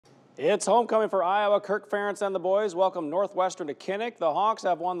It's homecoming for Iowa. Kirk Ferentz and the boys welcome Northwestern to Kinnick. The Hawks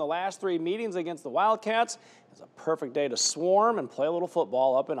have won the last 3 meetings against the Wildcats. It's a perfect day to swarm and play a little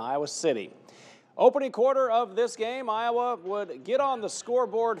football up in Iowa City. Opening quarter of this game, Iowa would get on the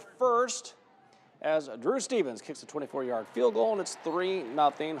scoreboard first as Drew Stevens kicks a 24-yard field goal, and it's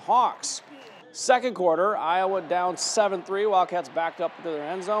 3-0 Hawks. Second quarter, Iowa down 7-3. Wildcats backed up into their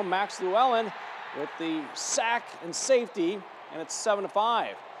end zone. Max Llewellyn with the sack and safety, and it's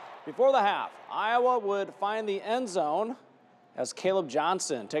 7-5. Before the half, Iowa would find the end zone as Caleb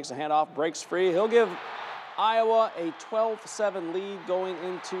Johnson takes a handoff, breaks free. He'll give Iowa a 12-7 lead going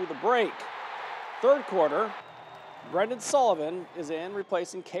into the break. Third quarter, Brendan Sullivan is in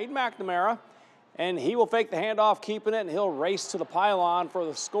replacing Cade McNamara, and he will fake the handoff, keeping it, and he'll race to the pylon for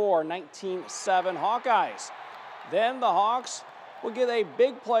the score, 19-7 Hawkeyes. Then the Hawks will get a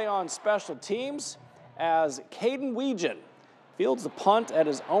big play on special teams as Caden Weegan fields the punt at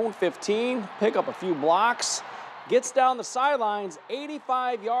his own 15, pick up a few blocks, gets down the sidelines,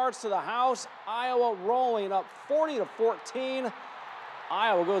 85 yards to the house. Iowa rolling up 40-14.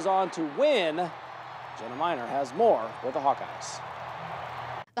 Iowa goes on to win. Jenna Miner has more with the Hawkeyes.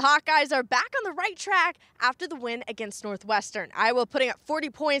 The Hawkeyes are back on the right track after the win against Northwestern. Iowa putting up 40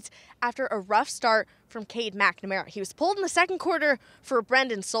 points after a rough start from Cade McNamara. He was pulled in the second quarter for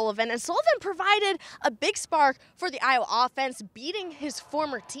Brendan Sullivan, and Sullivan provided a big spark for the Iowa offense, beating his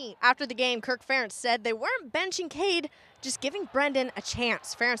former team. After the game, Kirk Ferentz said they weren't benching Cade, just giving Brendan a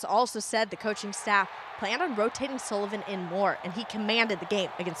chance. Ferentz also said the coaching staff planned on rotating Sullivan in more, and he commanded the game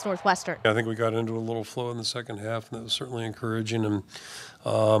against Northwestern. I think we got into a little flow in the second half, and that was certainly encouraging. And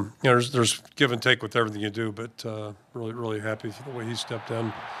there's give and take with everything you do, but really happy for the way he stepped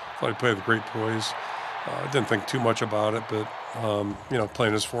in. Thought he played with great poise. Didn't think too much about it, but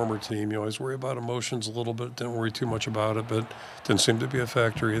playing his former team, you always worry about emotions a little bit. Didn't worry too much about it, but didn't seem to be a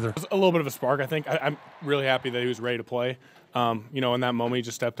factor either. It was a little bit of a spark, I think. I'm really happy that he was ready to play. In that moment, he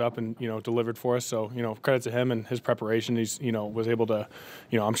just stepped up and delivered for us. So credit to him and his preparation. He's was able to,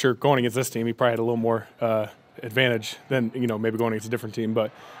 I'm sure going against this team, he probably had a little more advantage than maybe going against a different team.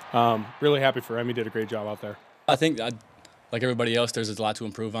 But really happy for him. He did a great job out there. I think like everybody else, there's a lot to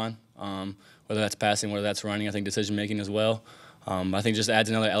improve on. Whether that's passing, whether that's running, I think decision-making as well. I think just adds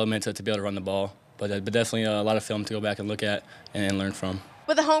another element to be able to run the ball. But definitely a lot of film to go back and look at and learn from.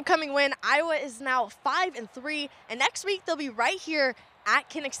 With a homecoming win, Iowa is now 5-3, and next week they'll be right here at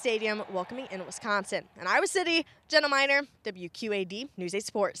Kinnick Stadium welcoming in Wisconsin. In Iowa City, Jenna Miner, WQAD News 8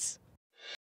 Sports.